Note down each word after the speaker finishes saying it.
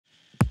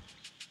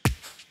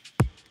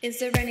Is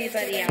there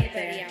anybody out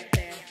there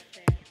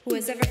who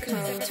has ever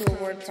come to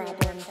a word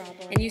problem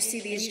and you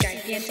see these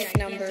gigantic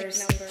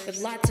numbers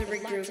with lots of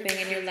regrouping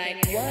and you're like,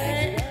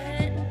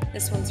 what?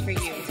 This one's for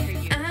you.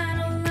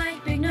 I don't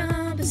like big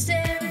numbers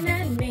staring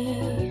at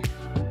me.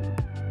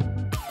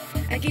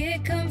 I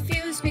get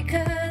confused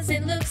because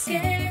it looks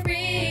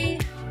scary.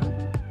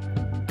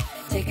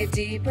 Take a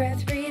deep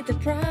breath, read the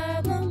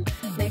problem,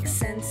 make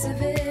sense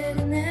of it,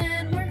 and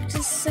then work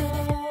to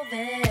solve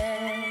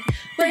it.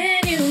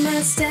 When you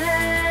must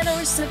add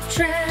or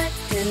subtract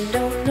and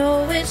don't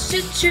know which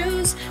to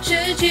choose,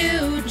 should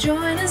you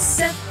join or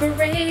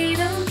separate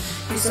them?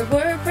 Use the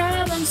word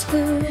problem's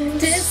clue.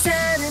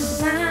 Decide and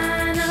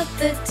line up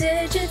the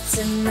digits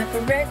in the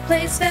correct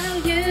place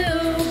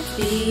value.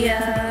 Be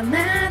a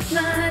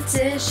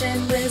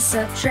mathematician with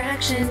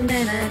subtraction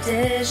and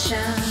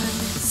addition.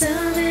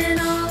 Summing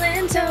all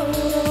in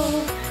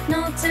total,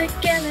 not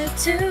together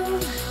too.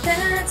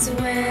 That's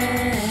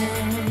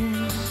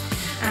when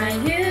I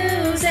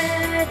use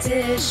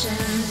addition.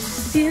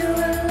 Fewer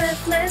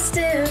left, less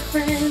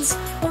difference,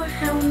 or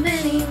how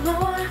many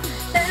more?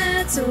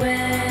 That's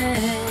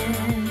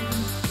when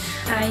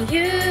I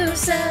use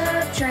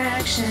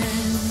subtraction.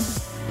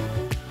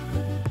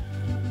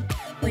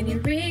 When you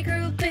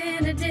regroup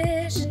in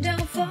addition,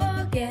 don't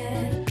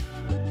forget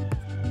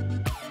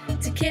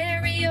to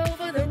carry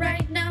over the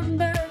right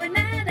number and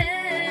add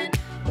in.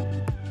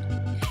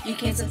 You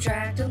can't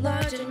subtract a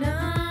larger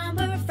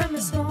number from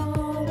a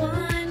small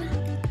one.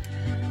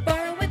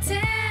 Borrow a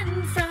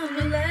 10 from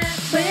the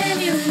left. When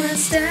you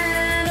must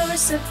add or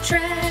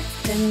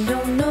subtract and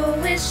don't know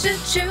which to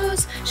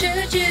choose,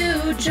 should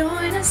you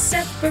join or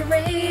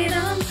separate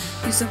them?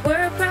 Use the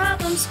word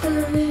problem's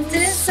clue.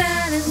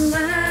 Decide and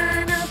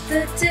line up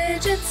the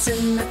digits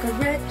in the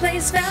correct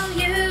place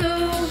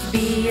value.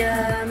 Be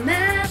a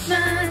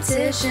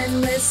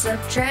mathematician with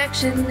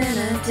subtraction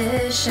and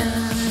addition.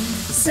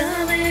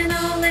 Summing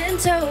all in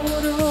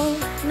total,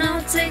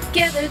 not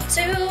together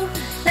too.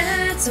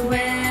 That's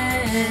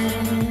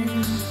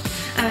when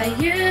I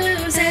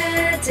use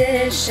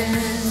addition.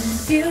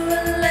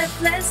 Fewer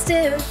left, less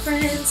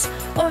difference,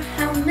 or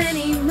how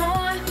many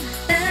more?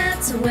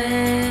 That's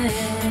when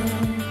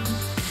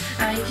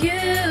I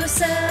use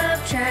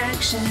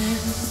subtraction.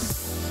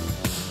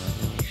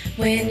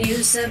 When you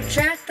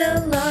subtract,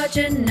 the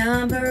larger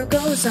number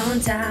goes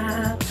on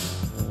top,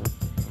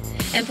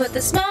 and put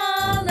the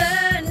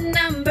smaller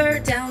number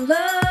down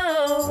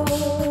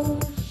low.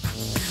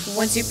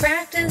 Once you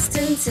practiced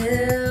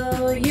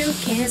until you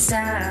can't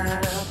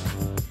stop,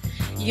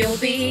 you'll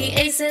be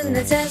acing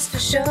the test for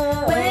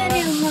sure. When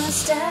you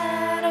must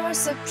add or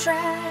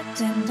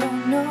subtract and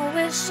don't know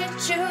which to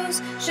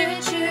choose,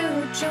 should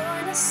you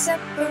join or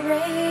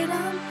separate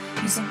them?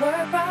 Use the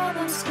word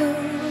problem's clue.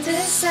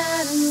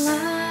 Decide and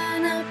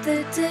line up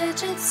the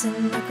digits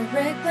in the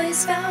correct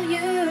place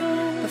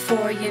value.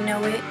 Before you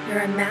know it, you're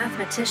a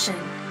mathematician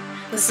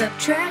with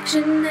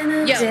subtraction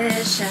and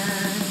addition.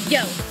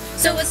 Yo,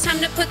 so it's time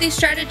to put these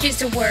strategies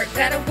to work.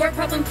 Got a word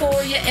problem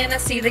for you and I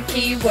see the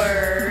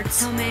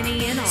keywords. How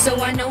many in all? So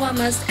I know I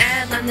must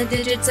add, line the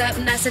digits up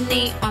nice and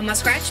neat on my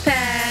scratch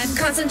pad.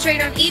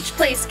 Concentrate on each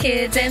place,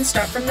 kids, and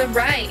start from the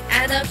right.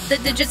 Add up the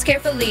digits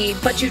carefully,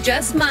 but you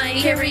just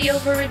might carry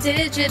over a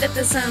digit if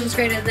the sum's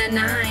greater than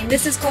 9.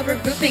 This is called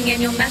regrouping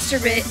and you'll master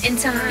it in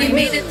time. You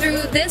made it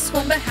through this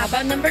one, but how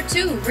about number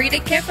 2? Read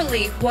it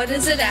carefully. What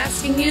is it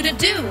asking you to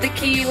do? The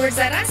keywords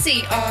that I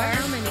see are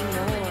How many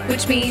more?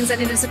 which means I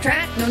need to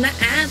subtract, no, not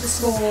add the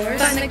scores.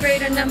 Find a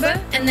greater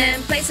number and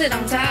then place it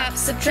on top.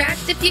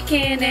 Subtract if you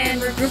can and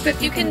regroup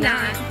if you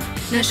cannot.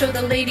 Now show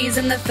the ladies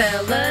and the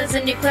fellas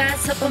in your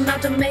class, help them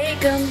out to make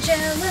them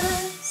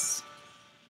jealous.